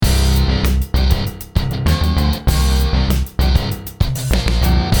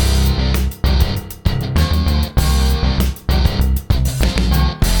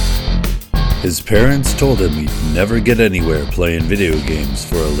parents told him he'd never get anywhere playing video games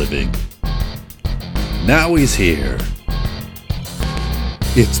for a living. Now he's here.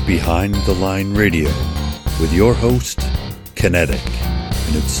 It's Behind the Line Radio with your host, Kinetic,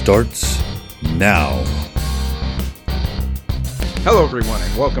 and it starts now. Hello everyone,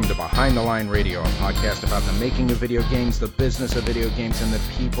 and welcome to Behind the Line Radio, a podcast about the making of video games, the business of video games, and the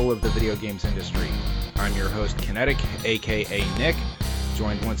people of the video games industry. I'm your host, Kinetic, aka Nick,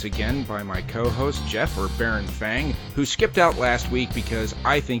 joined once again by my co-host, Jeff, or Baron Fang, who skipped out last week because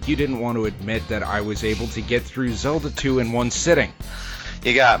I think you didn't want to admit that I was able to get through Zelda 2 in one sitting.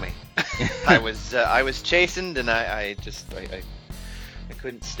 You got me. I was chastened, and I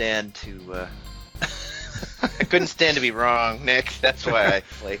couldn't stand to I couldn't stand to be wrong, Nick. That's why I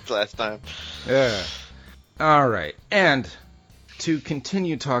flaked last time. Yeah. All right. And to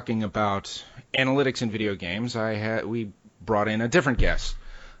continue talking about analytics in video games, we brought in a different guest.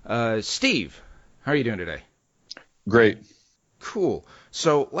 Steve, how are you doing today? Great. Cool.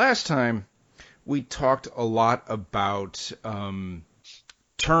 So last time we talked a lot about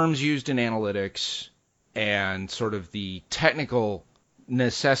terms used in analytics and sort of the technical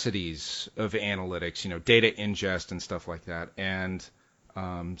necessities of analytics, data ingest and stuff like that, and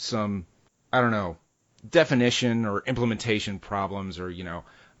some, definition or implementation problems, or,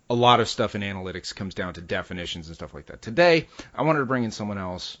 a lot of stuff in analytics comes down to definitions and stuff like that. Today, I wanted to bring in someone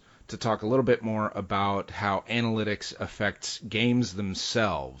else to talk a little bit more about how analytics affects games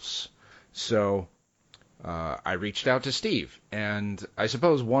themselves. So I reached out to Steve, and I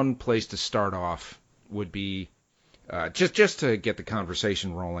suppose one place to start off would be just to get the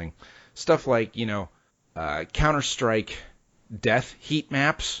conversation rolling, stuff like, Counter-Strike death heat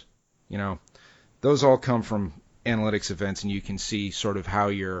maps, those all come from analytics events, and you can see sort of how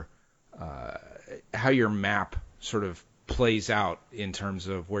your map sort of plays out in terms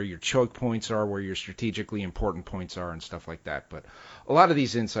of where your choke points are, where your strategically important points are, and stuff like that. But a lot of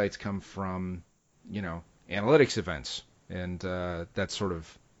these insights come from, analytics events, and that sort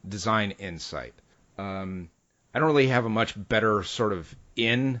of design insight. I don't really have a much better sort of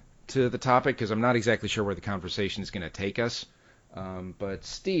into the topic because I'm not exactly sure where the conversation is going to take us. But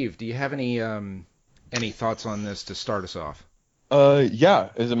Steve, do you have any thoughts on this to start us off? Yeah.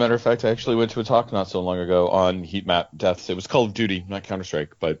 As a matter of fact, I actually went to a talk not so long ago on heat map deaths. It was Call of Duty, not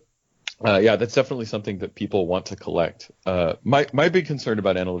Counter-Strike, but yeah, that's definitely something that people want to collect. My big concern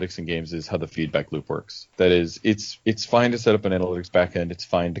about analytics in games is how the feedback loop works. That is, it's fine to set up an analytics backend. It's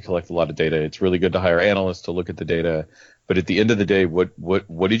fine to collect a lot of data. It's really good to hire analysts to look at the data. But at the end of the day,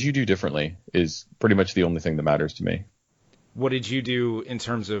 what did you do differently is pretty much the only thing that matters to me. What did you do in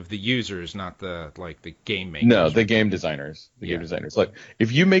terms of the users, not the game makers? No, the game designers. Game designers. Like,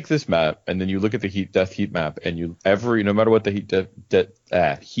 if you make this map and then you look at the heat map, and no matter what the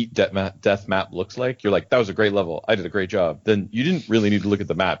death map looks like, you're like, that was a great level. I did a great job. Then you didn't really need to look at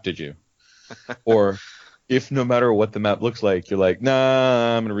the map, did you? Or if no matter what the map looks like, you're like,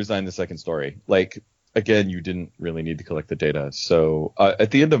 nah, I'm going to resign the second story. Like, again, you didn't really need to collect the data. So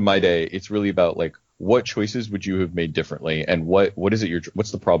at the end of my day, it's really about like, what choices would you have made differently, and what's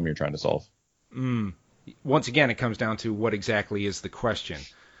the problem you're trying to solve? Once again, it comes down to what exactly is the question.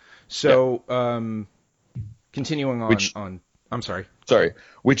 So, continuing on, I'm sorry.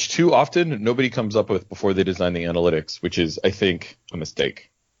 Which too often nobody comes up with before they design the analytics, which is, I think, a mistake.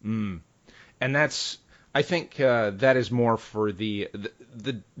 And I think that is more for the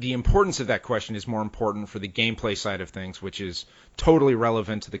importance of that question is more important for the gameplay side of things, which is totally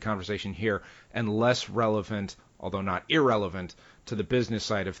relevant to the conversation here, and less relevant, although not irrelevant, to the business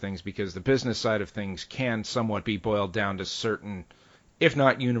side of things, because the business side of things can somewhat be boiled down to certain, if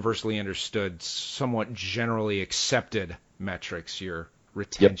not universally understood, somewhat generally accepted metrics, your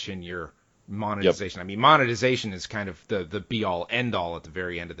retention, your monetization. I mean, monetization is kind of the be-all, end-all at the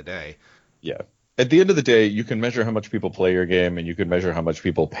very end of the day. Yeah. At the end of the day, you can measure how much people play your game, and you can measure how much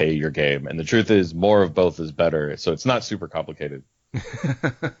people pay your game. And the truth is, more of both is better. So it's not super complicated.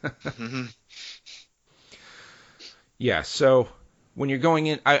 Yeah. So when you're going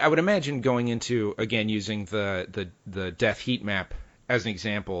in, I would imagine going into, again, using the death heat map as an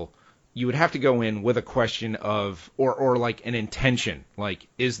example, you would have to go in with a question of, or like an intention, like,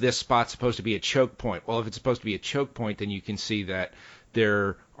 is this spot supposed to be a choke point? Well, if it's supposed to be a choke point, then you can see that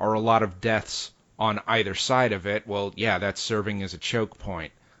there are a lot of deaths on either side of it. Well, yeah, that's serving as a choke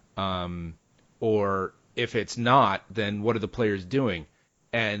point. Or if it's not, then what are the players doing?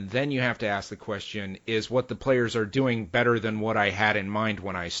 And then you have to ask the question, is what the players are doing better than what I had in mind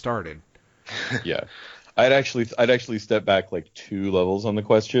when I started? Yeah. I'd actually step back like 2 levels on the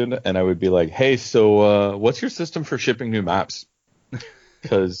question, and I would be like, hey, so what's your system for shipping new maps?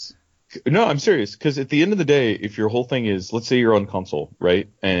 Because No, I'm serious. Because at the end of the day, if your whole thing is, let's say you're on console, right,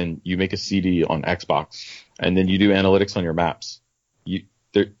 and you make a CD on Xbox, and then you do analytics on your maps,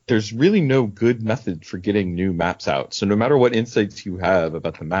 there's really no good method for getting new maps out. So no matter what insights you have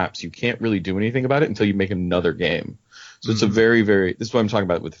about the maps, you can't really do anything about it until you make another game. So it's a very, very, this is what I'm talking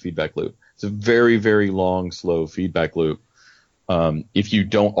about with the feedback loop. It's a very, very long, slow feedback loop if you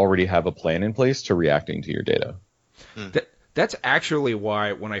don't already have a plan in place to reacting to your data. That's actually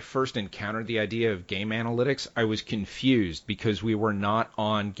why when I first encountered the idea of game analytics, I was confused because we were not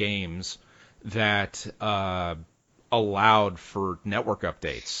on games that allowed for network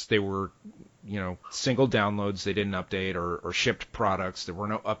updates. They were, single downloads. They didn't update or shipped products. There were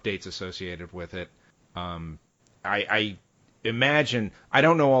no updates associated with it. I imagine, I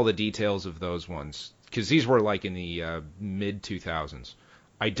don't know all the details of those ones because these were like in the mid 2000s.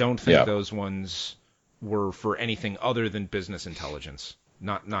 I don't think those ones were for anything other than business intelligence,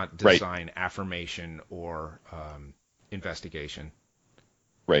 not design affirmation or investigation.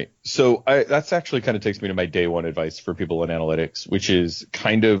 Right. So that's actually kind of takes me to my day one advice for people in analytics, which is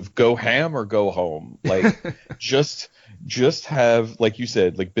kind of go ham or go home. Like just have, like you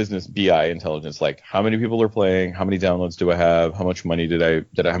said, like business BI intelligence, like how many people are playing, how many downloads do I have, how much money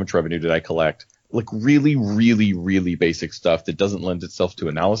how much revenue did I collect? Like really, really, really basic stuff that doesn't lend itself to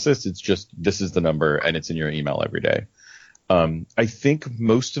analysis. It's just, this is the number and it's in your email every day. I think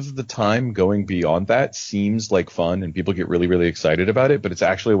most of the time going beyond that seems like fun and people get really, really excited about it, but it's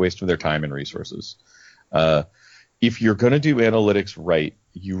actually a waste of their time and resources. If you're going to do analytics right,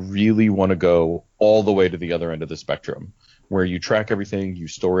 you really want to go all the way to the other end of the spectrum, where you track everything, you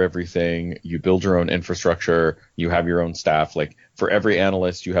store everything, you build your own infrastructure, you have your own staff. Like for every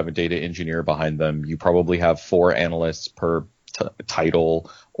analyst, you have a data engineer behind them. You probably have 4 analysts per title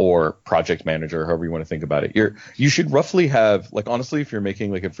or project manager, however you want to think about it. You should roughly have, like, honestly, if you're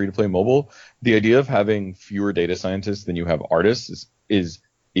making like a free to play mobile, the idea of having fewer data scientists than you have artists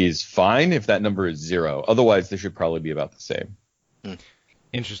is fine if that number is 0. Otherwise, they should probably be about the same.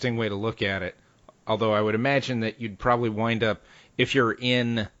 Interesting way to look at it. Although I would imagine that you'd probably wind up, if you're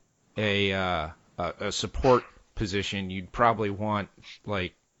in a support position, you'd probably want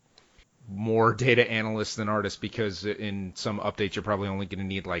like more data analysts than artists, because in some updates you're probably only going to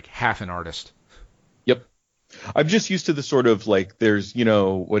need like half an artist. Yep. I'm just used to the sort of like there's,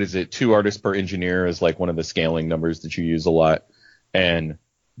 2 artists per engineer is like one of the scaling numbers that you use a lot. And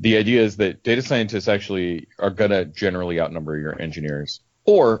the idea is that data scientists actually are going to generally outnumber your engineers.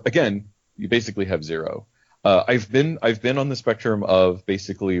 Or again, you basically have 0. I've been on the spectrum of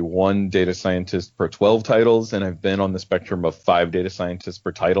basically 1 data scientist per 12 titles, and I've been on the spectrum of 5 data scientists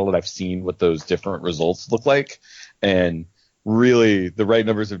per title, and I've seen what those different results look like. And really, the right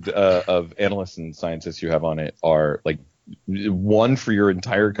numbers of analysts and scientists you have on it are like 1 for your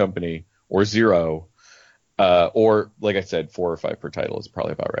entire company, or 0, or like I said, 4 or 5 per title is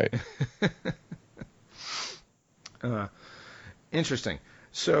probably about right. Interesting.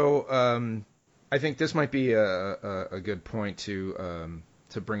 So I think this might be a good point to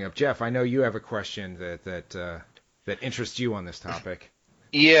bring up. Jeff, I know you have a question that interests you on this topic.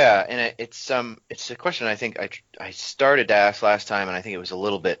 Yeah, and it's a question I think I started to ask last time, and I think it was a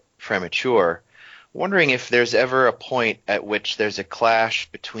little bit premature. Wondering if there's ever a point at which there's a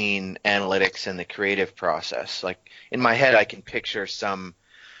clash between analytics and the creative process. Like in my head, I can picture some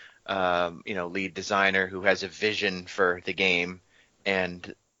lead designer who has a vision for the game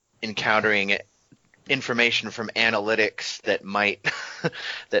and encountering information from analytics that might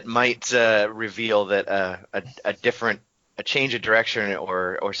reveal that a change of direction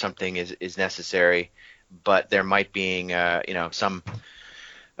or something is necessary, but there might be some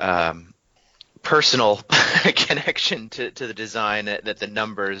personal connection to the design that the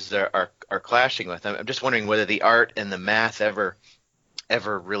numbers are clashing with. I'm just wondering whether the art and the math ever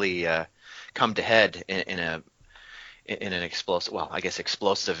really come to head in an explosive. Well, I guess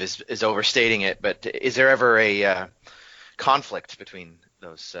explosive is overstating it, but is there ever a conflict between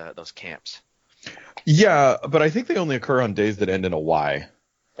those camps? Yeah, but I think they only occur on days that end in a Y.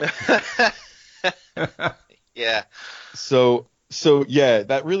 Yeah. So yeah,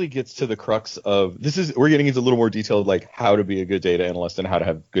 that really gets to the crux of this. We're getting into a little more detail, like how to be a good data analyst and how to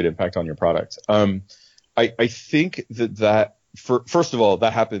have good impact on your product. I think that first of all,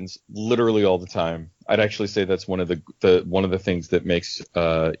 that happens literally all the time. I'd actually say that's one of the things that makes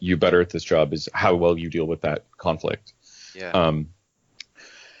you better at this job is how well you deal with that conflict. Yeah.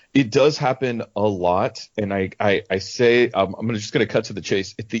 It does happen a lot, and I say I'm just going to cut to the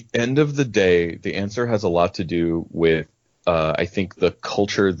chase. At the end of the day, the answer has a lot to do with I think the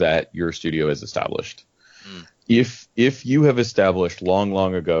culture that your studio has established. if you have established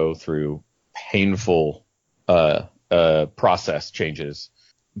long ago through painful process changes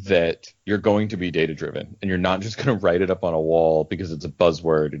that you're going to be data driven, and you're not just going to write it up on a wall because it's a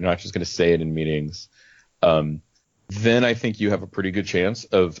buzzword, you're not just going to say it in meetings, then I think you have a pretty good chance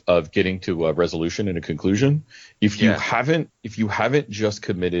of getting to a resolution and a conclusion. If you haven't just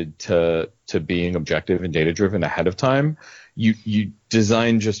committed to being objective and data driven ahead of time, you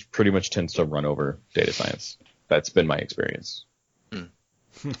design just pretty much tends to run over data science. That's been my experience.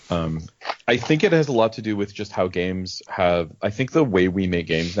 I think it has a lot to do with just how games have. I think the way we make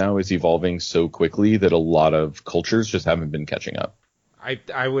games now is evolving so quickly that a lot of cultures just haven't been catching up.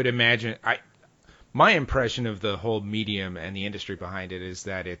 I would imagine. My impression of the whole medium and the industry behind it is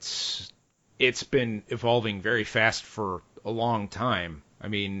that it's been evolving very fast for a long time. I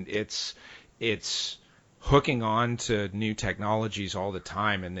mean, it's hooking on to new technologies all the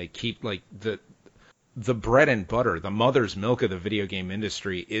time, and they keep like the bread and butter, the mother's milk of the video game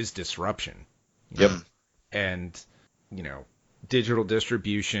industry is disruption. Yep. And, digital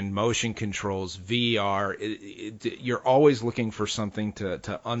distribution, motion controls, VR, you're always looking for something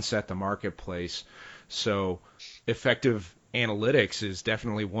to unset the marketplace. So effective analytics is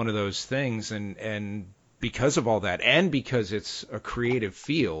definitely one of those things. And because of all that, and because it's a creative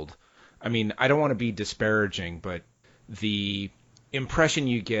field, I mean, I don't want to be disparaging, but the impression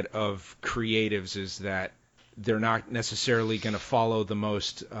you get of creatives is that they're not necessarily going to follow the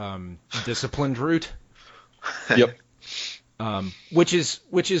most disciplined route. Yep. Which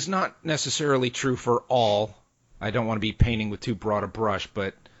is not necessarily true for all. I don't want to be painting with too broad a brush,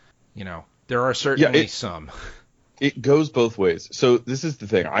 but there are certainly some. It goes both ways. So this is the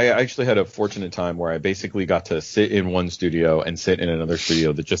thing. I actually had a fortunate time where I basically got to sit in one studio and sit in another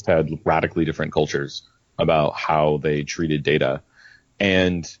studio that just had radically different cultures about how they treated data.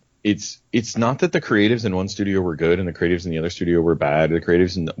 And it's not that the creatives in one studio were good and the creatives in the other studio were bad. The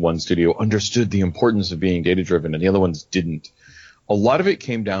creatives in one studio understood the importance of being data driven and the other ones didn't. A lot of it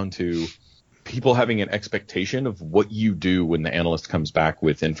came down to people having an expectation of what you do when the analyst comes back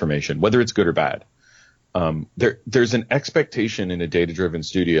with information, whether it's good or bad. There's an expectation in a data driven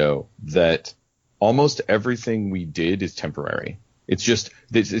studio that almost everything we did is temporary.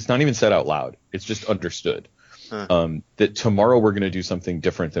 It's not even said out loud. It's just understood. That tomorrow we're going to do something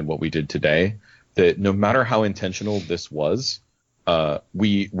different than what we did today, that no matter how intentional this was,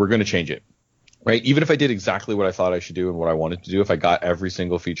 we're going to change it, right? Even if I did exactly what I thought I should do and what I wanted to do, if I got every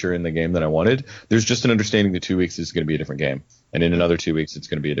single feature in the game that I wanted, there's just an understanding that 2 weeks is going to be a different game. And in another 2 weeks, it's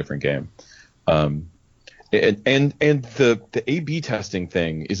going to be a different game. And the A/B testing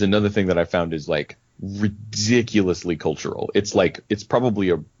thing is another thing that I found is like ridiculously cultural. It's probably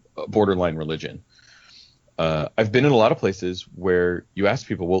a borderline religion. I've been in a lot of places where you ask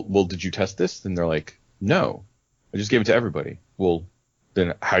people, well, did you test this? And they're like, no, I just gave it to everybody. Well,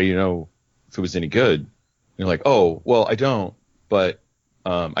 then how do you know if it was any good? And you're like, oh, well, I don't, but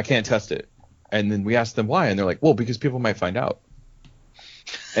I can't test it. And then we ask them why, and they're like, well, because people might find out.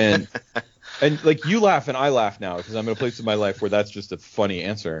 And like you laugh and I laugh now because I'm in a place in my life where that's just a funny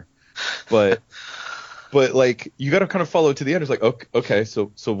answer. But like you got to kind of follow to the end. It's like, okay,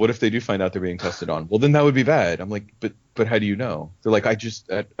 so what if they do find out they're being tested on? Well, then that would be bad. I'm like, but how do you know? They're like,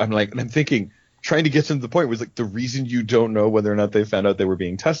 I'm thinking, trying to get to the point was like the reason you don't know whether or not they found out they were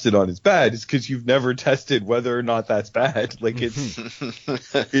being tested on is bad is because you've never tested whether or not that's bad. Like it's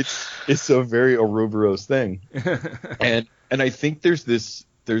a very Ouroboros thing. And I think there's this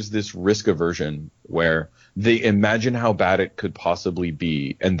risk aversion where they imagine how bad it could possibly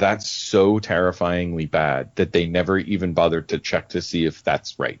be, and that's so terrifyingly bad that they never even bothered to check to see if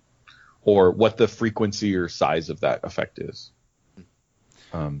that's right or what the frequency or size of that effect is.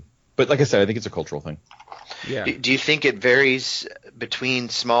 But like I said, I think it's a cultural thing. Yeah. Do you think it varies between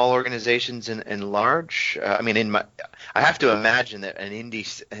small organizations and large? I mean, I have to imagine that an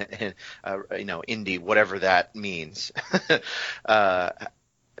indie, indie, whatever that means,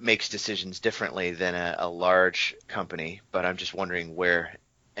 makes decisions differently than a large company, but I'm just wondering where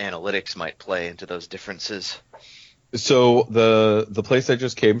analytics might play into those differences. So the place I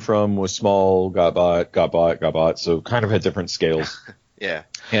just came from was small, got bought, so kind of had different scales. Yeah.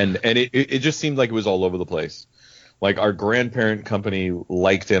 And it just seemed like it was all over the place. Like our grandparent company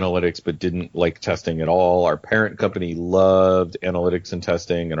liked analytics but didn't like testing at all. Our parent company loved analytics and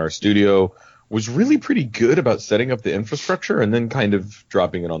testing, and our studio was really pretty good about setting up the infrastructure and then kind of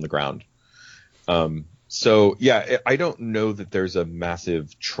dropping it on the ground. So yeah, I don't know that there's a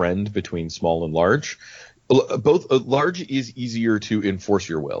massive trend between small and large. Large is easier to enforce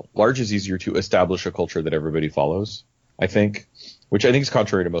your will. Large is easier to establish a culture that everybody follows. I think, which I think is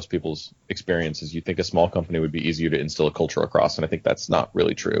contrary to most people's experiences. You think a small company would be easier to instill a culture across, and I think that's not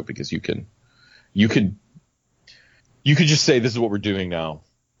really true, because you could just say this is what we're doing now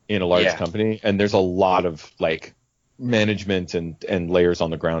in a large company, and there's a lot of like management and layers on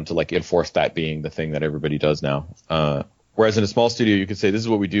the ground to like enforce that being the thing that everybody does now. Whereas in a small studio, you could say this is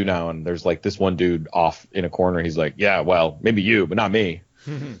what we do now, and there's like this one dude off in a corner. He's like, yeah, well, maybe you, but not me.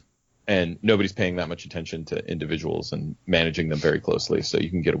 And nobody's paying that much attention to individuals and managing them very closely, so you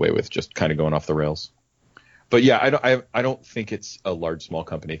can get away with just kind of going off the rails. But yeah, I don't think it's a large small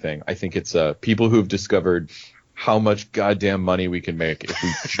company thing. I think it's people who have discovered how much goddamn money we can make if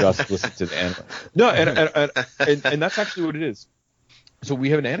we just listen to the anime. No, and that's actually what it is. So we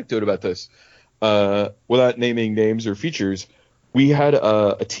have an anecdote about this. Without naming names or features, we had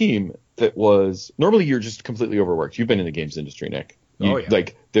a team that was, normally you're just completely overworked. You've been in the games industry, Nick.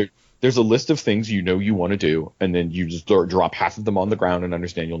 Like there's a list of things you want to do, and then you just drop half of them on the ground and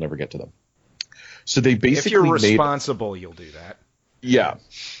understand you'll never get to them. So they basically, if you're responsible, you'll do that. Yeah.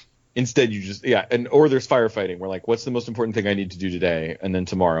 Instead, you just or there's firefighting. Where like, what's the most important thing I need to do today, and then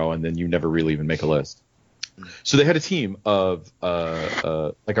tomorrow, and then you never really even make a list. So they had a team of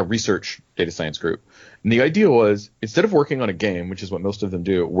like a research data science group, and the idea was, instead of working on a game, which is what most of them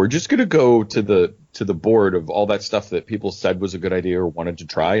do, we're just going to go to the board of all that stuff that people said was a good idea or wanted to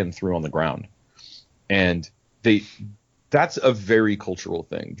try and threw on the ground. And that's a very cultural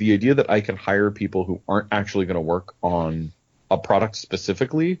thing. The idea that I can hire people who aren't actually going to work on a product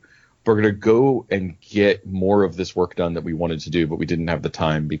specifically, but we're going to go and get more of this work done that we wanted to do, but we didn't have the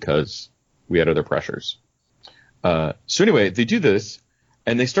time because we had other pressures. So anyway, they do this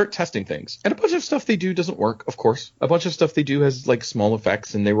and they start testing things, and a bunch of stuff they do doesn't work. Of course, a bunch of stuff they do has like small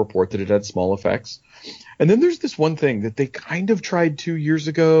effects, and they report that it had small effects. And then there's this one thing that they kind of tried 2 years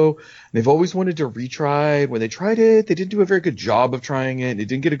ago. And they've always wanted to retry. When they tried it, they didn't do a very good job of trying it. It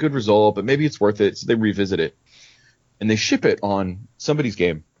didn't get a good result, but maybe it's worth it. So they revisit it and they ship it on somebody's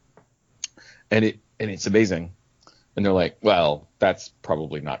game, and it's amazing. And they're like, well, that's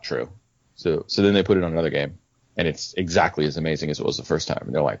probably not true. So then they put it on another game, and it's exactly as amazing as it was the first time.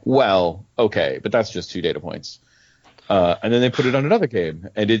 And they're like, well, okay, but that's just 2 data points. And then they put it on another game,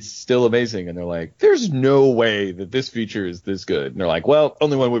 and it's still amazing. And they're like, there's no way that this feature is this good. And they're like, well,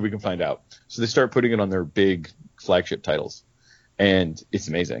 only one way we can find out. So they start putting it on their big flagship titles, and it's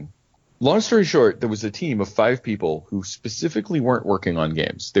amazing. Long story short, there was a team of 5 people who specifically weren't working on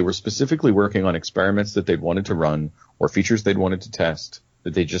games. They were specifically working on experiments that they'd wanted to run or features they'd wanted to test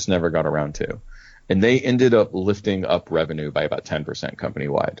that they just never got around to. And they ended up lifting up revenue by about 10%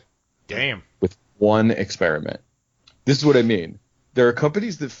 company-wide. Damn. With one experiment. This is what I mean. There are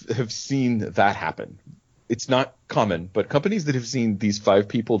companies that have seen that happen. It's not common, but companies that have seen these 5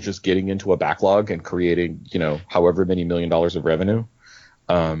 people just getting into a backlog and creating, however many $1 million of revenue.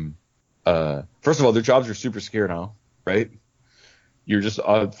 First of all, their jobs are super secure now, right? You're just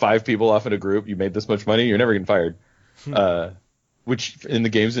 5 people off in a group. You made this much money. You're never getting fired. Which in the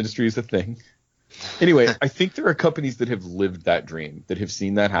games industry is a thing. Anyway, I think there are companies that have lived that dream, that have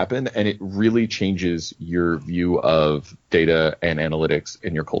seen that happen, and it really changes your view of data and analytics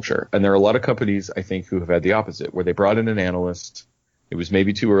in your culture. And there are a lot of companies, I think, who have had the opposite, where they brought in an analyst. It was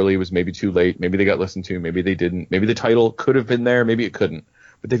maybe too early. It was maybe too late. Maybe they got listened to. Maybe they didn't. Maybe the title could have been there. Maybe it couldn't.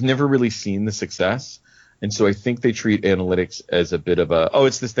 But they've never really seen the success. And so I think they treat analytics as a bit of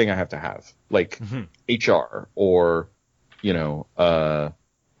it's this thing I have to have, like HR or, legal.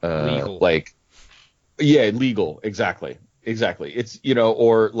 Legal. Exactly. It's,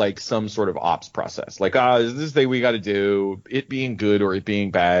 or like some sort of ops process. Like, is this thing we got to do? It being good or it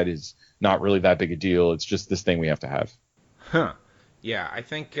being bad is not really that big a deal. It's just this thing we have to have. Huh. Yeah, I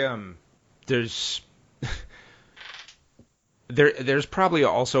think there's there's probably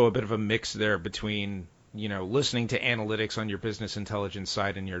also a bit of a mix there between, listening to analytics on your business intelligence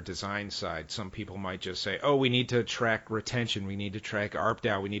side and your design side. Some people might just say, we need to track retention, we need to track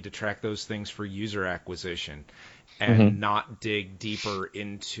ARPDAU, we need to track those things for user acquisition, and not dig deeper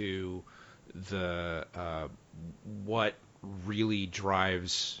into the what really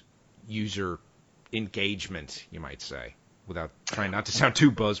drives user engagement, you might say, without trying not to sound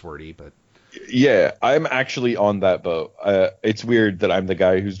too buzzwordy, but... Yeah, I'm actually on that boat. It's weird that I'm the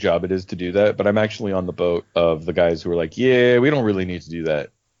guy whose job it is to do that, but I'm actually on the boat of the guys who are like, yeah, we don't really need to do that.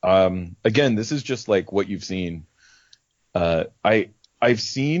 Again, this is just like what you've seen. I've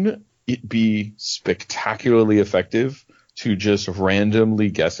seen it be spectacularly effective to just randomly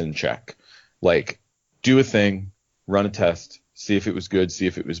guess and check. Like, do a thing, run a test, see if it was good, see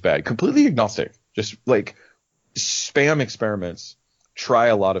if it was bad. Completely agnostic. Just like spam experiments, try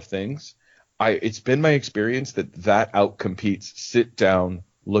a lot of things. it's been my experience that outcompetes sit down,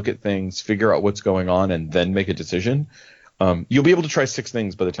 look at things, figure out what's going on, and then make a decision. You'll be able to try 6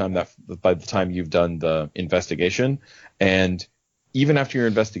 things by the time you've done the investigation, and even after your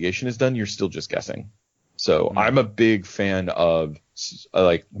investigation is done, you're still just guessing. So I'm a big fan of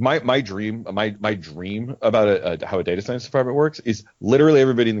like my dream about how a data science department works is literally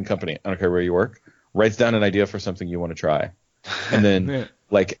everybody in the company, I don't care where you work, writes down an idea for something you want to try, and then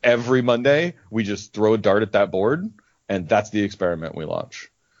like every Monday we just throw a dart at that board, and that's the experiment we launch.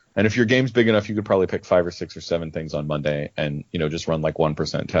 And if your game's big enough, you could probably pick 5 or 6 or 7 things on Monday, and just run like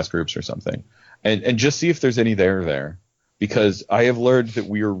 1% test groups or something, and just see if there's any there. Because I have learned that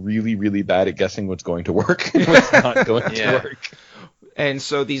we are really, really bad at guessing what's going to work and what's not going to work. And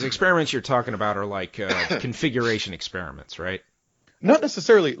so these experiments you're talking about are like configuration experiments, right? Not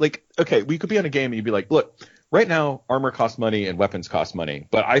necessarily. Like, okay, we could be on a game and you'd be like, look, right now armor costs money and weapons cost money,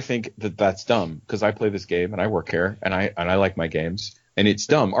 but I think that's dumb because I play this game and I work here and I like my games, and it's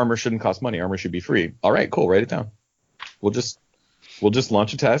dumb. Armor shouldn't cost money. Armor should be free. All right, cool. Write it down. We'll just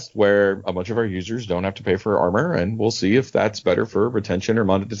launch a test where a bunch of our users don't have to pay for armor, and we'll see if that's better for retention or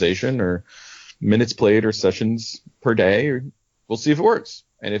monetization or minutes played or sessions per day. Or we'll see if it works.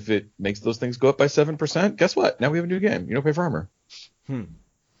 And if it makes those things go up by 7%, guess what? Now we have a new game. You don't pay for armor.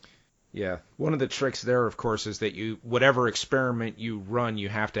 Yeah. One of the tricks there, of course, is that whatever experiment you run, you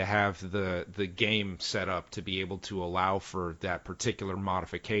have to have the game set up to be able to allow for that particular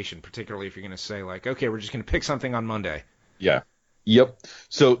modification, particularly if you're going to say, like, okay, we're just going to pick something on Monday. Yeah. Yep.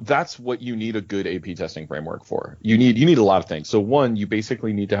 So that's what you need a good AP testing framework for. You need a lot of things. So one, you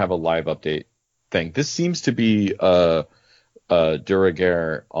basically need to have a live update thing. This seems to be de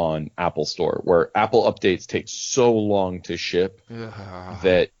rigueur on Apple Store, where Apple updates take so long to ship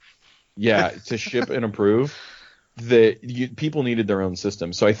to ship and approve that people needed their own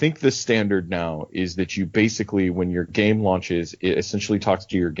system. So I think the standard now is that you basically, when your game launches, it essentially talks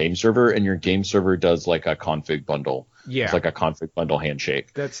to your game server, and your game server does like a config bundle. Yeah. It's like a config bundle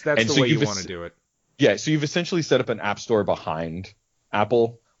handshake. That's the way you want to do it. Yeah. So you've essentially set up an app store behind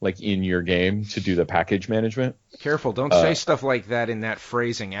Apple, like in your game, to do the package management. Careful. Don't say stuff like that in that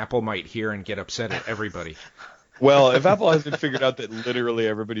phrasing. Apple might hear and get upset at everybody. Well, if Apple hasn't figured out that literally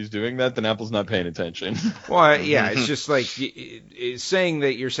everybody's doing that, then Apple's not paying attention. Well, yeah, it's just like saying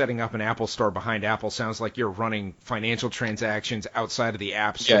that you're setting up an Apple store behind Apple sounds like you're running financial transactions outside of the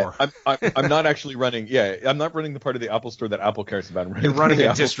App Store. Yeah, I'm not actually running. Yeah, I'm not running the part of the Apple Store that Apple cares about. You're running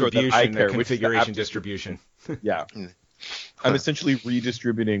a distribution, a configuration distribution. Yeah, I'm essentially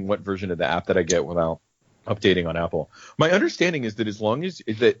redistributing what version of the app that I get without updating on Apple. My understanding is that as long as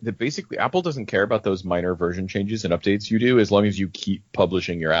that basically Apple doesn't care about those minor version changes and updates you do, as long as you keep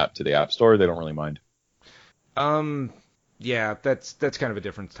publishing your app to the App Store, they don't really mind. Yeah, that's kind of a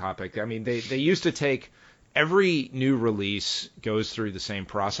different topic. I mean, they used to take every new release goes through the same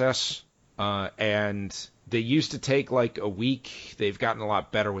process, and they used to take like a week. They've gotten a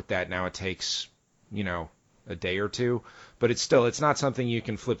lot better with that now. It takes, a day or two, but it's not something you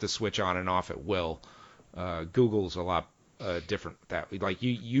can flip the switch on and off at will. Google's a lot different with that. Like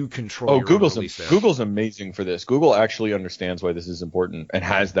you control. Google's amazing for this. Google actually understands why this is important and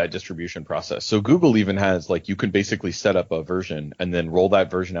has that distribution process. So Google even has like you can basically set up a version and then roll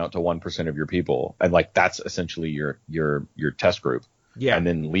that version out to 1% of your people, and like that's essentially your test group. Yeah. And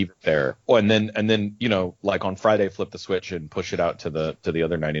then leave it there. Oh, and then like on Friday flip the switch and push it out to the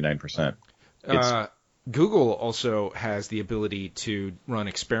other 99%. Google also has the ability to run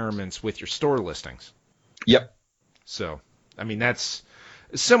experiments with your store listings. Yep. So, I mean, that's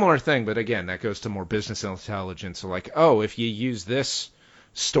a similar thing, but again, that goes to more business intelligence. So like, oh, if you use this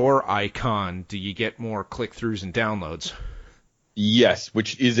store icon, do you get more click-throughs and downloads? Yes,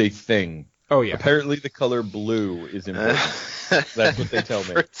 which is a thing. Oh, yeah. Apparently the color blue is important. That's what they tell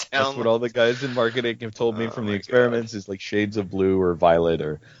me. That's what all the guys in marketing have told me from the experiments is like shades of blue or violet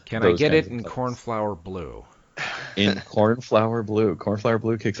or Can I get it in cornflower blue? In cornflower blue. Cornflower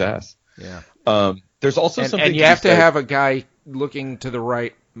blue kicks ass. Yeah. There's also something. And you have to have a guy looking to the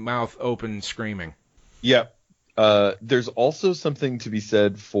right, mouth open, screaming. Yeah. There's also something to be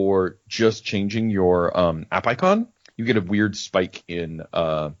said for just changing your app icon. You get a weird spike in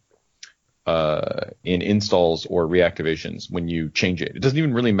installs or reactivations when you change it. It doesn't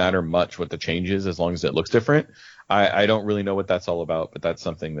even really matter much what the change is as long as it looks different. I don't really know what that's all about, but that's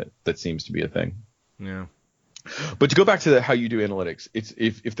something that seems to be a thing. Yeah. But to go back to how you do analytics, it's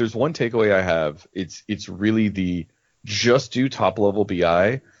if there's one takeaway I have, it's really just do top level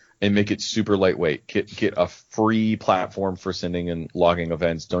BI and make it super lightweight. Get a free platform for sending and logging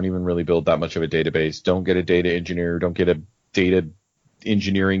events. Don't even really build that much of a database. Don't get a data engineer. Don't get a data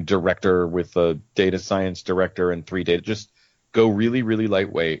engineering director with a data science director and 3 data. Just go really, really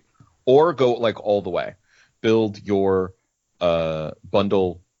lightweight, or go like all the way. Build your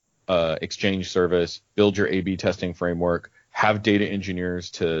bundle exchange service, build your A/B testing framework, have data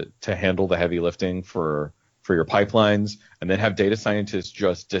engineers to handle the heavy lifting for your pipelines, and then have data scientists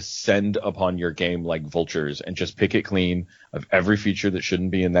just descend upon your game like vultures and just pick it clean of every feature that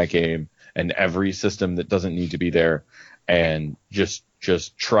shouldn't be in that game and every system that doesn't need to be there, and just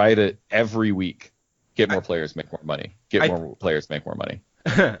try to every week get more players, make more money. More players, make more money.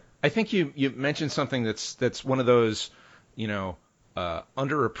 I think you mentioned something that's one of those,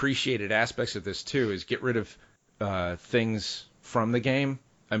 underappreciated aspects of this too, is get rid of things from the game.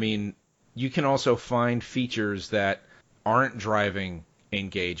 I mean, you can also find features that aren't driving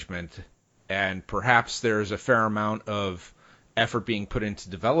engagement, and perhaps there's a fair amount of effort being put into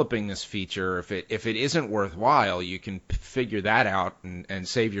developing this feature. If it isn't worthwhile, you can figure that out and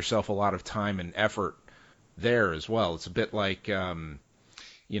save yourself a lot of time and effort there as well. It's a bit like paranormal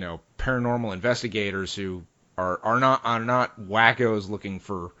investigators who are not wackos looking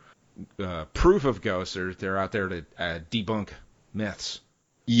for proof of ghosts. They're out there to debunk myths.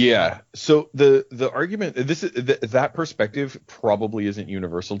 Yeah. So the argument, that perspective probably isn't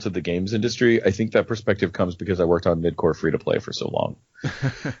universal to the games industry. I think that perspective comes because I worked on mid-core free-to-play for so long.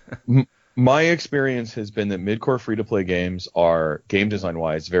 My experience has been that mid-core free-to-play games are, game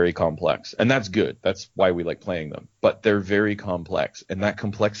design-wise, very complex. And that's good. That's why we like playing them. But they're very complex. And that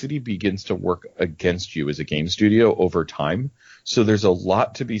complexity begins to work against you as a game studio over time. So there's a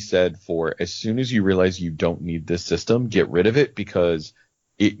lot to be said for, as soon as you realize you don't need this system, get rid of it, because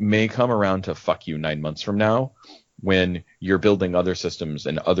it may come around to fuck you 9 months from now when you're building other systems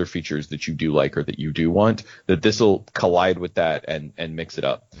and other features that you do like or that you do want, that this will collide with that and mix it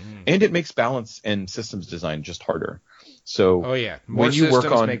up. And it makes balance and systems design just harder. So more when you systems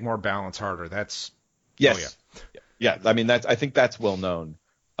work on, make more balance harder. That's yes. Yeah. I mean, I think that's well known.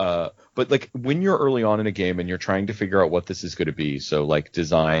 But like when you're early on in a game and you're trying to figure out what this is going to be, so like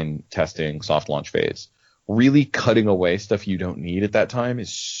design, testing, soft launch phase, really cutting away stuff you don't need at that time is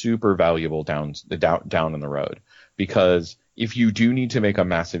super valuable down in the road. Because if you do need to make a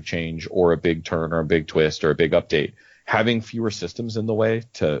massive change or a big turn or a big twist or a big update, having fewer systems in the way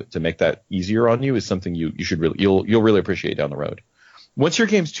to make that easier on you is something you should you'll really appreciate down the road. Once your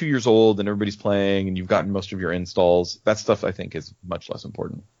game's 2 years old and everybody's playing and you've gotten most of your installs, that stuff I think is much less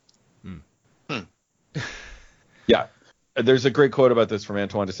important. Yeah. There's a great quote about this from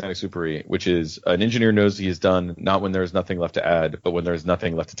Antoine de Saint-Exupéry, which is, an engineer knows he is done not when there's nothing left to add, but when there's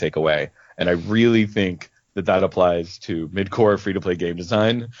nothing left to take away. And I really think that applies to mid-core free-to-play game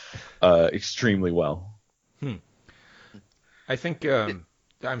design extremely well. I think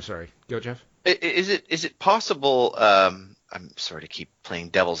I'm sorry. Go, Jeff. Is it possible? I'm sorry to keep playing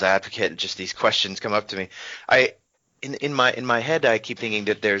devil's advocate. Just these questions come up to me. In my head, I keep thinking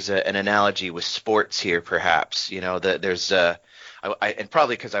that there's an analogy with sports here, perhaps. There's and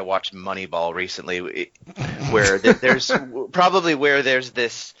probably because I watched Moneyball recently, where there's probably where there's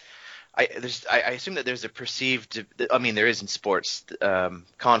this. I assume that there's a perceived. I mean, there is in sports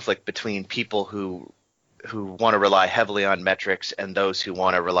conflict between people who want to rely heavily on metrics and those who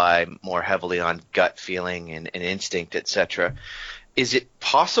want to rely more heavily on gut feeling and instinct, etc. Is it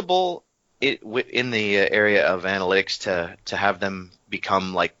possible in the area of analytics to have them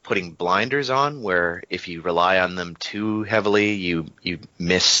become like putting blinders on, where if you rely on them too heavily, you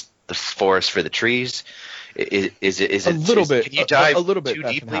miss the forest for the trees? Is it a little bit? Can you dive a little bit too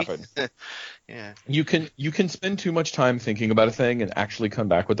that deeply? Can happen. Yeah. You can spend too much time thinking about a thing and actually come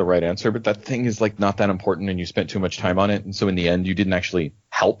back with the right answer, but that thing is like not that important, and you spent too much time on it, and so in the end you didn't actually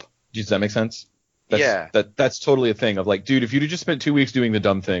help. Does that make sense? That's totally a thing of like, dude, if you'd have just spent 2 weeks doing the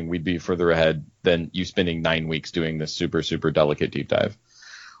dumb thing, we'd be further ahead than you spending 9 weeks doing this super, super delicate deep dive.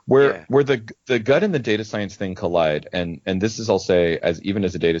 Where the gut and the data science thing collide, and this is, I'll say, even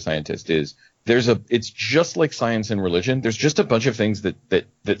as a data scientist, is it's just like science and religion. There's just a bunch of things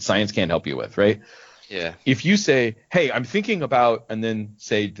that science can't help you with, right? Yeah. If you say, hey, I'm thinking about, and then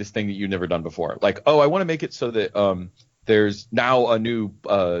say this thing that you've never done before, like, oh, I want to make it so that there's now a new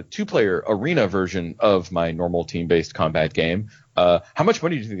 2-player arena version of my normal team-based combat game. How much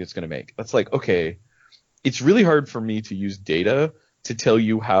money do you think it's going to make? That's like, okay, it's really hard for me to use data to tell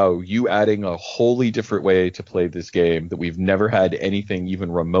you how you adding a wholly different way to play this game that we've never had anything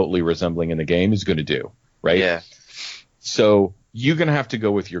even remotely resembling in the game is going to do, right? Yeah. So you're going to have to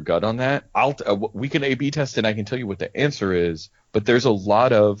go with your gut on that. We can A/B test it, and I can tell you what the answer is, but there's a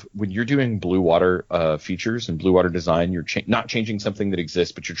lot of, when you're doing Blue Water features and Blue Water design, you're not changing something that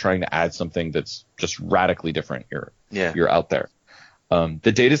exists, but you're trying to add something that's just radically different. You're out there.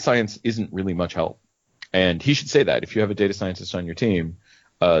 the data science isn't really much help. And he should say that. If you have a data scientist on your team,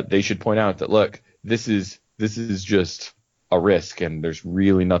 they should point out that, look, this is just a risk, and there's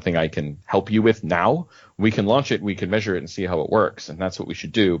really nothing I can help you with now. We can launch it, we can measure it and see how it works, and that's what we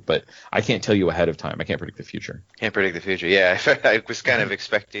should do. But I can't tell you ahead of time. I can't predict the future. Can't predict the future. Yeah, I was kind of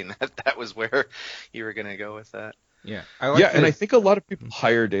expecting that was where you were going to go with that. Yeah. And I think a lot of people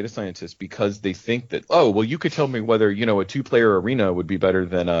hire data scientists because they think that, oh, well, you could tell me whether, a 2-player arena would be better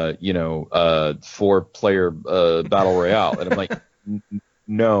than a 4-player battle royale. And I'm like,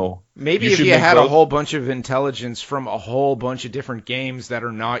 no. Maybe if you had a whole bunch of intelligence from a whole bunch of different games that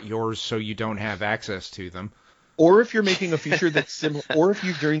are not yours, so you don't have access to them. Or if you're making a feature that's similar, or if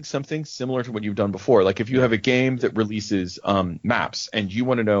you're doing something similar to what you've done before. Like if you have a game that releases maps and you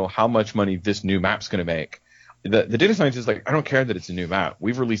want to know how much money this new map's going to make. The data scientist is like, I don't care that it's a new map.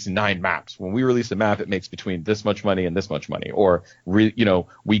 We've released 9 maps. When we release a map, it makes between this much money and this much money. Or, we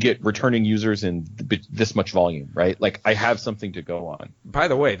get returning users in this much volume, right? Like, I have something to go on. By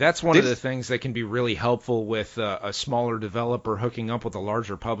the way, that's one of the things that can be really helpful with a smaller developer hooking up with a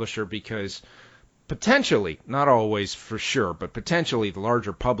larger publisher, because potentially, not always for sure, but potentially the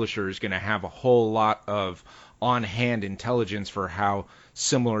larger publisher is going to have a whole lot of on-hand intelligence for how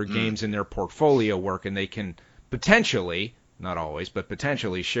similar games in their portfolio work, and they can potentially, not always, but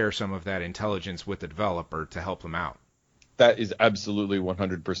potentially share some of that intelligence with the developer to help them out. That is absolutely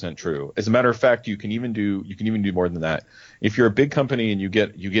 100% true. As a matter of fact, you can even do more than that. If you're a big company and you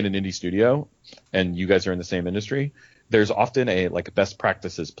get an indie studio and you guys are in the same industry, there's often a best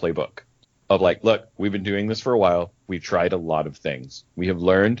practices playbook of look, we've been doing this for a while. We've tried a lot of things. We have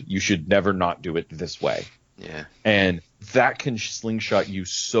learned you should never not do it this way. Yeah. And that can slingshot you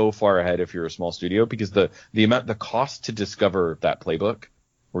so far ahead if you're a small studio, because the cost to discover that playbook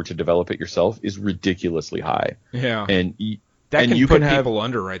or to develop it yourself is ridiculously high. Yeah. And that can put people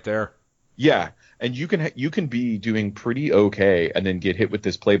under right there. Yeah. And you can be doing pretty okay and then get hit with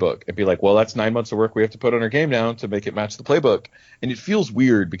this playbook and be like, well, that's 9 months of work we have to put on our game now to make it match the playbook. And it feels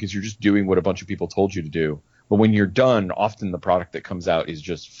weird because you're just doing what a bunch of people told you to do. But when you're done, often the product that comes out is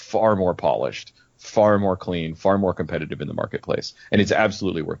just far more polished, far more clean, far more competitive in the marketplace, and it's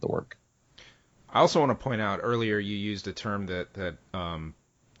absolutely worth the work. I also want to point out, earlier you used a term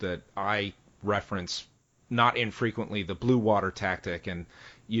that I reference not infrequently, the blue water tactic, and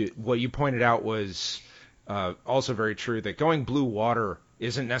what you pointed out was also very true, that going blue water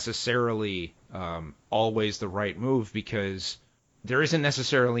isn't necessarily always the right move, because there isn't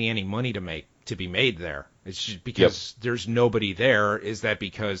necessarily any money to be made there. It's just because there's nobody there. Is that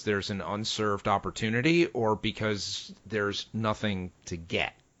because there's an unserved opportunity, or because there's nothing to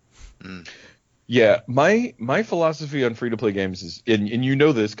get? Yeah, my philosophy on free-to-play games is, and you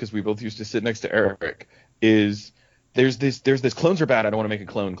know this because we both used to sit next to Eric, is there's this clones are bad, I don't want to make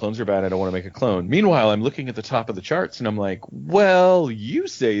a clone. Clones are bad, I don't want to make a clone. Meanwhile, I'm looking at the top of the charts and I'm like, well, you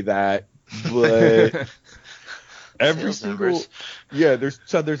say that, but every single there's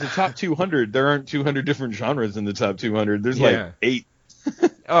a top 200. There aren't 200 different genres in the top 200. There's 8.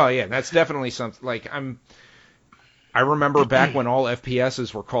 Oh yeah, that's definitely something. I remember back when all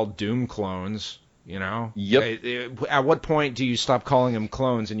FPSs were called Doom clones. Yep. At what point do you stop calling them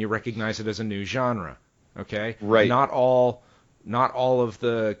clones and you recognize it as a new genre? Okay. Right. Not all of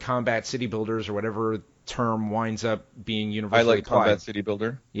the combat city builders or whatever term winds up being universally applied. Combat city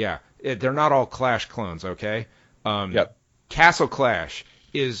builder. Yeah, they're not all Clash clones. Okay. Yep. Castle Clash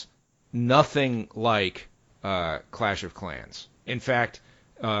is nothing like Clash of Clans. In fact,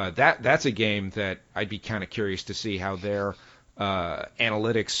 that's a game that I'd be kind of curious to see how their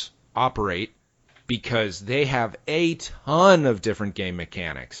analytics operate, because they have a ton of different game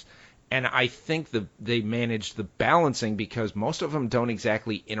mechanics. And I think they manage the balancing, because most of them don't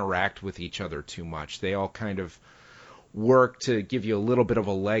exactly interact with each other too much. They all kind of work to give you a little bit of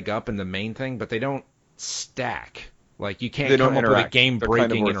a leg up in the main thing, but they don't stack. Like, you can't come up with a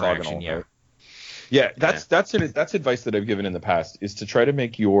game-breaking interaction. Right? Yeah, that's advice that I've given in the past, is to try to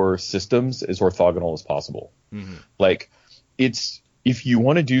make your systems as orthogonal as possible. Mm-hmm. Like, if you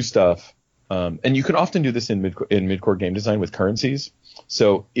want to do stuff, and you can often do this in mid-core game design with currencies.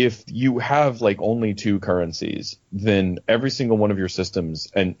 So if you have only 2 currencies, then every single one of your systems,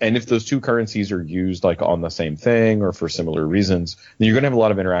 and if those 2 currencies are used on the same thing or for similar reasons, then you're going to have a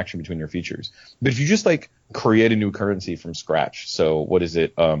lot of interaction between your features. But if you just create a new currency from scratch, so what is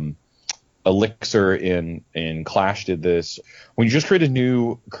it? Elixir in Clash did this. When you just create a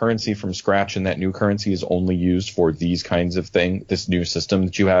new currency from scratch, and that new currency is only used for these kinds of things, this new system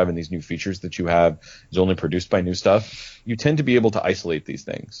that you have and these new features that you have is only produced by new stuff, you tend to be able to isolate these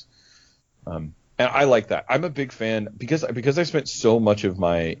things. And And I like that. I'm a big fan because I spent so much of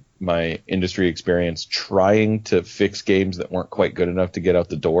my industry experience trying to fix games that weren't quite good enough to get out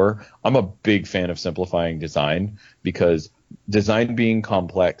the door. I'm a big fan of simplifying design because design being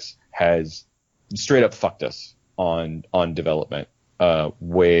complex has straight up fucked us on development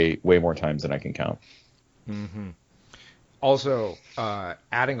way more times than I can count. Mm-hmm. Also,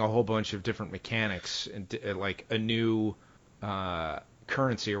 adding a whole bunch of different mechanics, like a new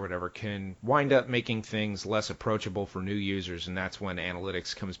currency or whatever, can wind up making things less approachable for new users, and that's when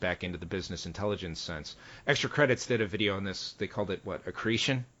analytics comes back into the business intelligence sense. Extra Credits did a video on this. They called it,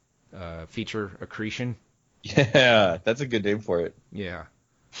 accretion? Feature accretion? Yeah, that's a good name for it. Yeah.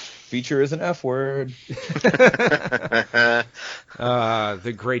 Feature is an F word. The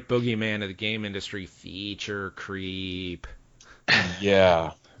great boogeyman of the game industry, feature creep.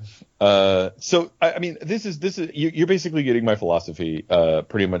 Yeah. So I mean, this is you're basically getting my philosophy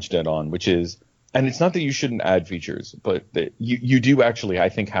pretty much dead on, which is, and it's not that you shouldn't add features, but that you do actually, I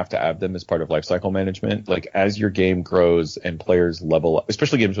think, have to add them as part of lifecycle management. Like as your game grows and players level up,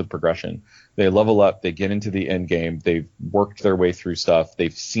 especially games with progression, they level up, they get into the end game, they've worked their way through stuff,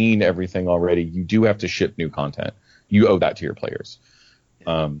 they've seen everything already. You do have to ship new content. You owe that to your players.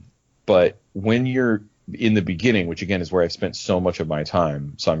 But when you're in the beginning, which again is where I've spent so much of my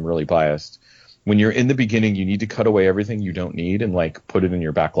time, so I'm really biased. When you're in the beginning, you need to cut away everything you don't need and like put it in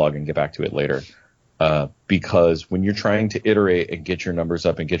your backlog and get back to it later. Because when you're trying to iterate and get your numbers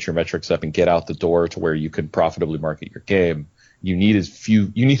up and get your metrics up and get out the door to where you can profitably market your game,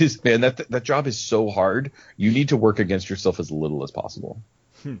 that job is so hard. You need to work against yourself as little as possible.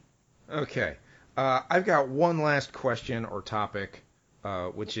 Okay. I've got one last question or topic,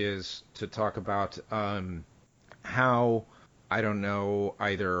 which is to talk about how, I don't know,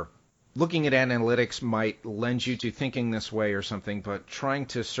 either looking at analytics might lend you to thinking this way or something, but trying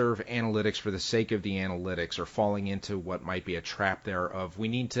to serve analytics for the sake of the analytics or falling into what might be a trap there of we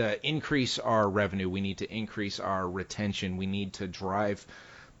need to increase our revenue, we need to increase our retention, we need to drive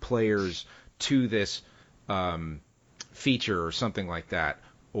players to this feature or something like that,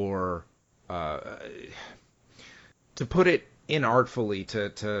 or to put it inartfully,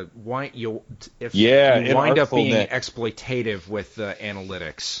 to wind up being exploitative with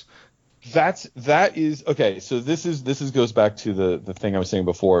analytics. That is okay. So this goes back to the thing I was saying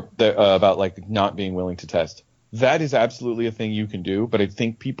before about like not being willing to test. That is absolutely a thing you can do, but I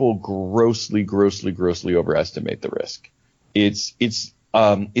think people grossly overestimate the risk. It's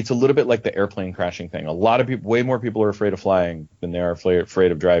a little bit like the airplane crashing thing. A lot of people, way more people are afraid of flying than they are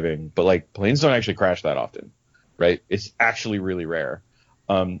afraid of driving. But like planes don't actually crash that often, right? It's actually really rare.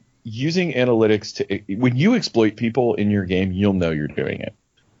 Using analytics when you exploit people in your game, you'll know you're doing it.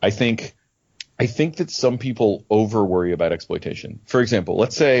 I think that some people over worry about exploitation. For example,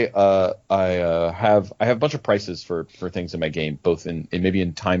 let's say I have a bunch of prices for things in my game, both in maybe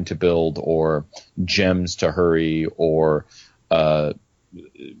in time to build or gems to hurry or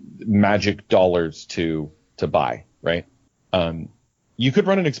magic dollars to buy, right? You could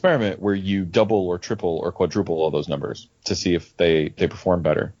run an experiment where you double or triple or quadruple all those numbers to see if they perform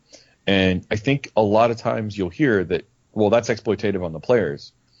better. And I think a lot of times you'll hear that, well, that's exploitative on the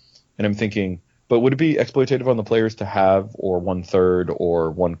players. And I'm thinking, but would it be exploitative on the players to have or 1/3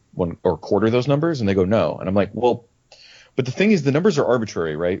 or one or quarter those numbers? And they go, no. And I'm like, well, but the thing is, the numbers are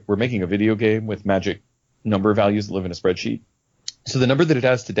arbitrary, right? We're making a video game with magic number values that live in a spreadsheet. So the number that it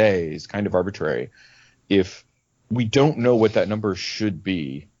has today is kind of arbitrary. If we don't know what that number should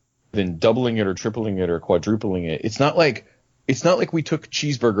be, then doubling it or tripling it or quadrupling it, it's not like we took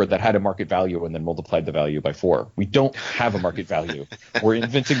cheeseburger that had a market value and then multiplied the value by 4. We don't have a market value. We're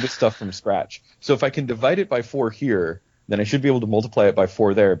inventing this stuff from scratch. So if I can divide it by 4 here, then I should be able to multiply it by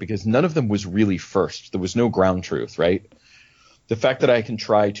 4 there, because none of them was really first. There was no ground truth, right? The fact that I can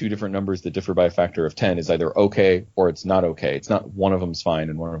try 2 different numbers that differ by a factor of 10 is either okay or it's not okay. It's not one of them's fine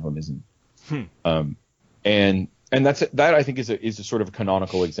and one of them isn't. And that I think is a sort of a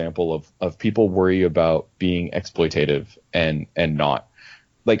canonical example of people worry about being exploitative and not.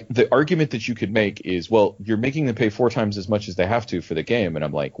 Like the argument that you could make is, well, you're making them pay 4 times as much as they have to for the game. And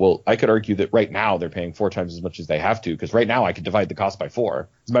I'm like, well, I could argue that right now they're paying 4 times as much as they have to, because right now I could divide the cost by 4.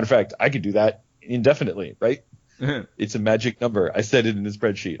 As a matter of fact, I could do that indefinitely, right? It's a magic number. I said it in the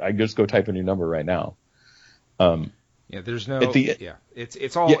spreadsheet. I can just go type a new number right now. There's no.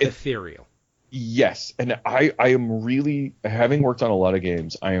 It's all ethereal. Yes, and I am really, having worked on a lot of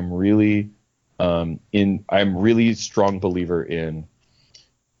games, I am really strong believer in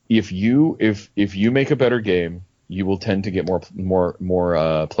if you make a better game, you will tend to get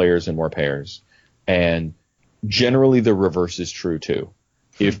more players and more payers, and generally the reverse is true too.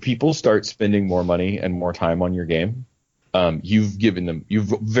 If people start spending more money and more time on your game, you've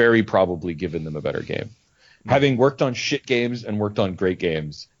very probably given them a better game. Having worked on shit games and worked on great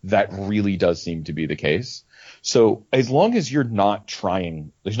games, that really does seem to be the case. So as long as you're not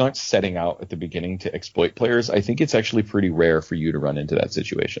setting out at the beginning to exploit players, I think it's actually pretty rare for you to run into that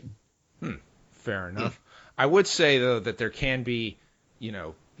situation. Fair enough. I would say, though, that there can be,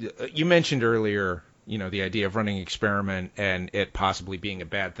 you mentioned earlier, the idea of running experiment and it possibly being a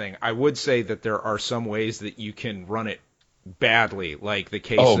bad thing. I would say that there are some ways that you can run it badly, like the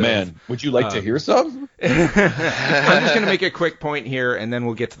case Oh, man. Would you like to hear some? I'm just going to make a quick point here, and then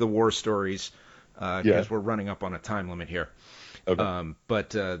we'll get to the war stories, because we're running up on a time limit here. Okay. But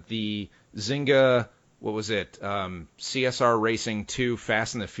the Zynga, what was it? CSR Racing 2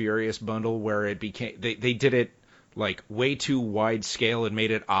 Fast and the Furious bundle, where it became they did it like way too wide scale and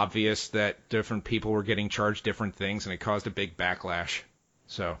made it obvious that different people were getting charged different things, and it caused a big backlash.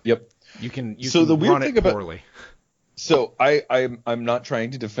 So yep, you can the weird run thing it poorly. So I'm not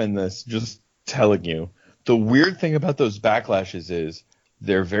trying to defend this, just telling you. The weird thing about those backlashes is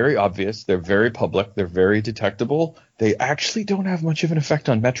they're very obvious, they're very public, they're very detectable. They actually don't have much of an effect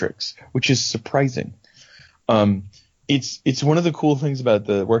on metrics, which is surprising. It's one of the cool things about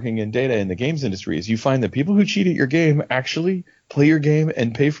the working in data in the games industry is you find that people who cheat at your game actually play your game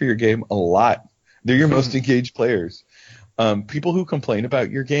and pay for your game a lot. They're your most engaged players. People who complain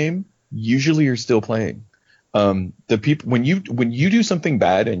about your game usually are still playing. The people when you do something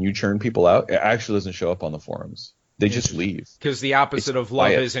bad and you churn people out, it actually doesn't show up on the forums. They just leave. Because the opposite of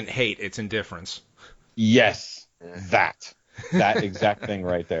love isn't hate, it's indifference. Yes, that exact thing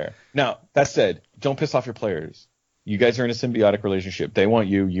right there. Now, that said, don't piss off your players. You guys are in a symbiotic relationship. They want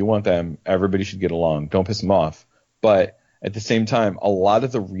you, you want them. Everybody should get along. Don't piss them off. But at the same time, a lot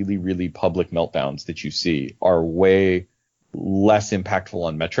of the really, really public meltdowns that you see are way less impactful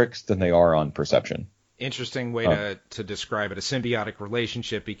on metrics than they are on perception. Interesting way to describe it, a symbiotic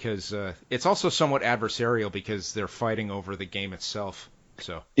relationship, because it's also somewhat adversarial because they're fighting over the game itself.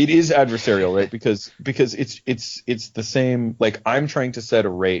 So it is adversarial, right? Because it's the same. Like I'm trying to set a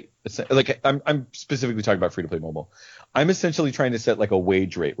rate. Like I'm specifically talking about free to play mobile. I'm essentially trying to set like a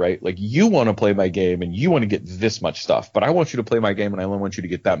wage rate, right? Like you want to play my game and you want to get this much stuff, but I want you to play my game and I only want you to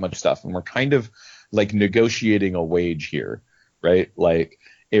get that much stuff. And we're kind of like negotiating a wage here, right? Like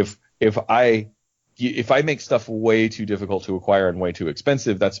if I make stuff way too difficult to acquire and way too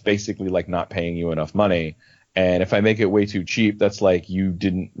expensive, that's basically like not paying you enough money. And if I make it way too cheap, that's like you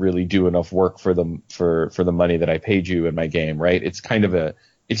didn't really do enough work for the money that I paid you in my game, right? It's kind of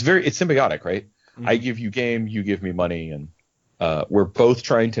it's symbiotic, right? Mm-hmm. I give you game, you give me money, and we're both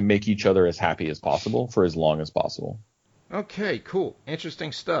trying to make each other as happy as possible for as long as possible. Okay, cool.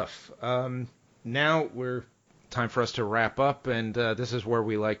 Interesting stuff. Now time for us to wrap up, and this is where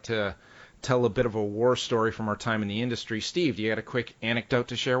we like to tell a bit of a war story from our time in the industry. Steve, do you got a quick anecdote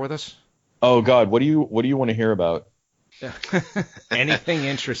to share with us? Oh God, what do you want to hear about? Anything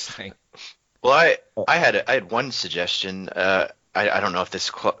interesting? Well, I had one suggestion. I don't know if this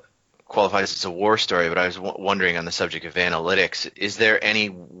qualifies as a war story, but I was wondering on the subject of analytics. Is there any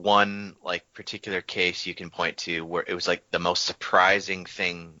one like particular case you can point to where it was like the most surprising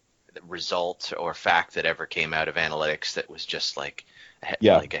result or fact that ever came out of analytics that was just like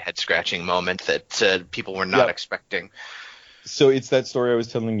a head scratching moment that people were not expecting? So it's that story I was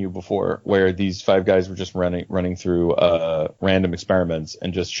telling you before where these 5 guys were just running through random experiments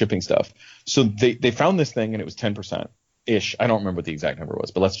and just shipping stuff. So they found this thing and it was 10%-ish. I don't remember what the exact number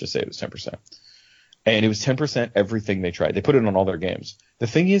was, but let's just say it was 10%. And it was 10% everything they tried. They put it on all their games. The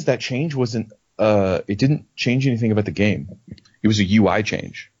thing is that change wasn't it didn't change anything about the game. It was a UI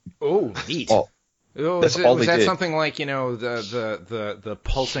change. Oh, neat. Was that something like, the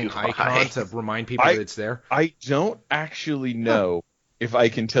pulsing icon to remind people that it's there? I don't actually know if I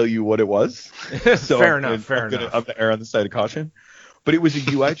can tell you what it was. So fair enough. I'm going to err on the side of caution. But it was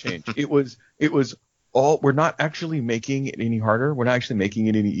a UI change. It was we're not actually making it any harder. We're not actually making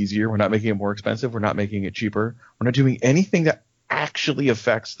it any easier. We're not making it more expensive. We're not making it cheaper. We're not doing anything that actually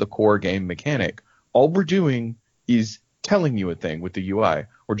affects the core game mechanic. All we're doing is telling you a thing with the UI.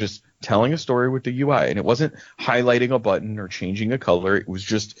 We're just telling a story with the UI, and it wasn't highlighting a button or changing a color. It was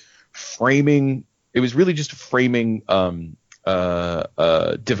just framing. It was really just framing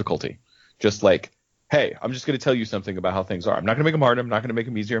difficulty. Just like, hey, I'm just going to tell you something about how things are. I'm not going to make them harder. I'm not going to make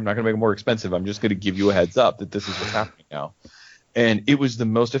them easier. I'm not going to make them more expensive. I'm just going to give you a heads up that this is what's happening now. And it was the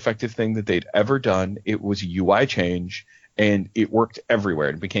most effective thing that they'd ever done. It was a UI change, and it worked everywhere.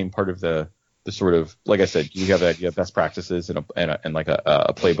 It became part of the sort of, like I said, you have best practices and like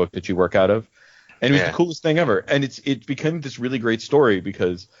a playbook that you work out of. And it was the coolest thing ever. And it became this really great story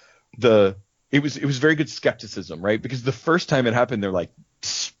because it was very good skepticism, right? Because the first time it happened, they're like,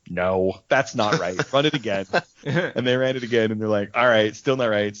 no, that's not right. Run it again. And they ran it again, and they're like, all right, still not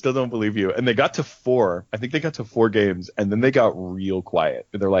right. Still don't believe you. And they got to 4. I think they got to 4 games, and then they got real quiet.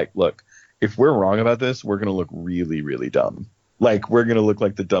 And they're like, look, if we're wrong about this, we're going to look really, really dumb. Like, we're going to look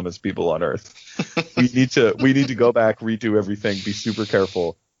like the dumbest people on earth. we need to go back, redo everything, be super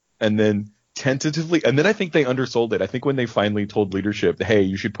careful. And then tentatively, and then I think they undersold it. I think when they finally told leadership, hey,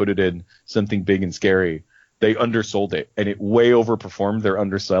 you should put it in something big and scary, they undersold it, and it way overperformed their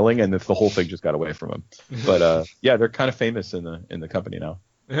underselling, and the whole thing just got away from them. But yeah, they're kind of famous in the company now.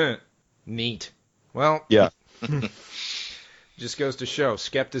 Neat. Well, yeah. Just goes to show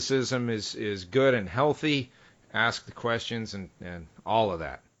skepticism is good and healthy. Ask the questions and all of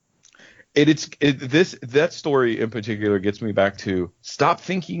that. That story in particular gets me back to stop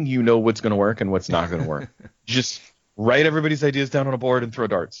thinking you know what's going to work and what's not going to work. Just write everybody's ideas down on a board and throw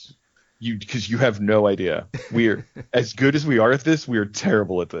darts. Because you have no idea. We're as good as we are at this, we are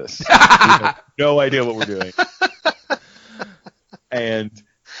terrible at this. We have no idea what we're doing. And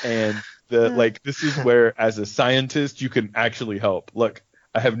this is where, as a scientist, you can actually help. Look,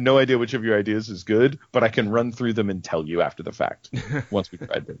 I have no idea which of your ideas is good, but I can run through them and tell you after the fact once we've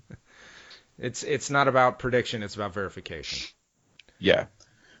tried them. It's not about prediction, it's about verification. Yeah.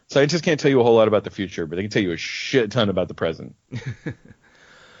 Scientists can't tell you a whole lot about the future, but they can tell you a shit ton about the present.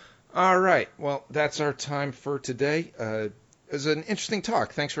 All right. Well, that's our time for today. It was an interesting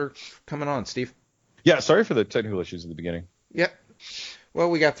talk. Thanks for coming on, Steve. Yeah, sorry for the technical issues at the beginning. Yeah. Well,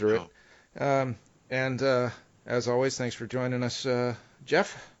 we got through it. And as always, thanks for joining us,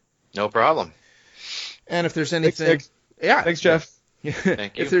 Jeff. No problem. And if there's anything... Thanks, Jeff.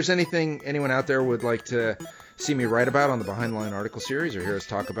 Thank you. If there's anything anyone out there would like to see me write about on the Behind the Line article series or hear us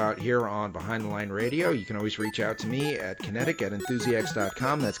talk about here on Behind the Line Radio, you can always reach out to me at Kinetic at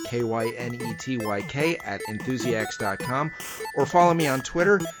Enthusiacs.com. That's KYNETYK at Enthusiacs.com. Or follow me on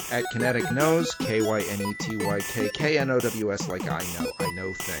Twitter at Kinetic Knows, KYNETYK, KNOWS, like I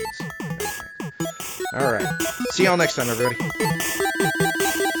know things. All right. See y'all next time, everybody.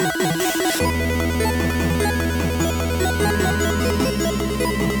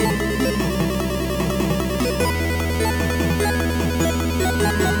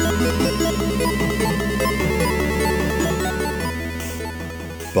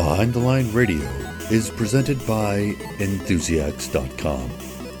 Behind the Line Radio is presented by Enthusiacs.com.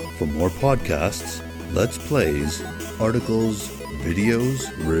 For more podcasts, Let's Plays, articles, videos,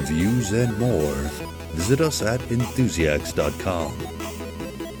 reviews, and more, visit us at Enthusiacs.com.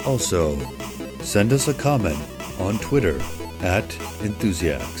 Also, send us a comment on Twitter at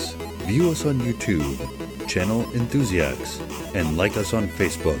Enthusiacs. View us on YouTube, channel Enthusiacs, and like us on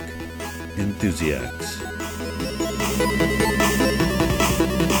Facebook, Enthusiacs.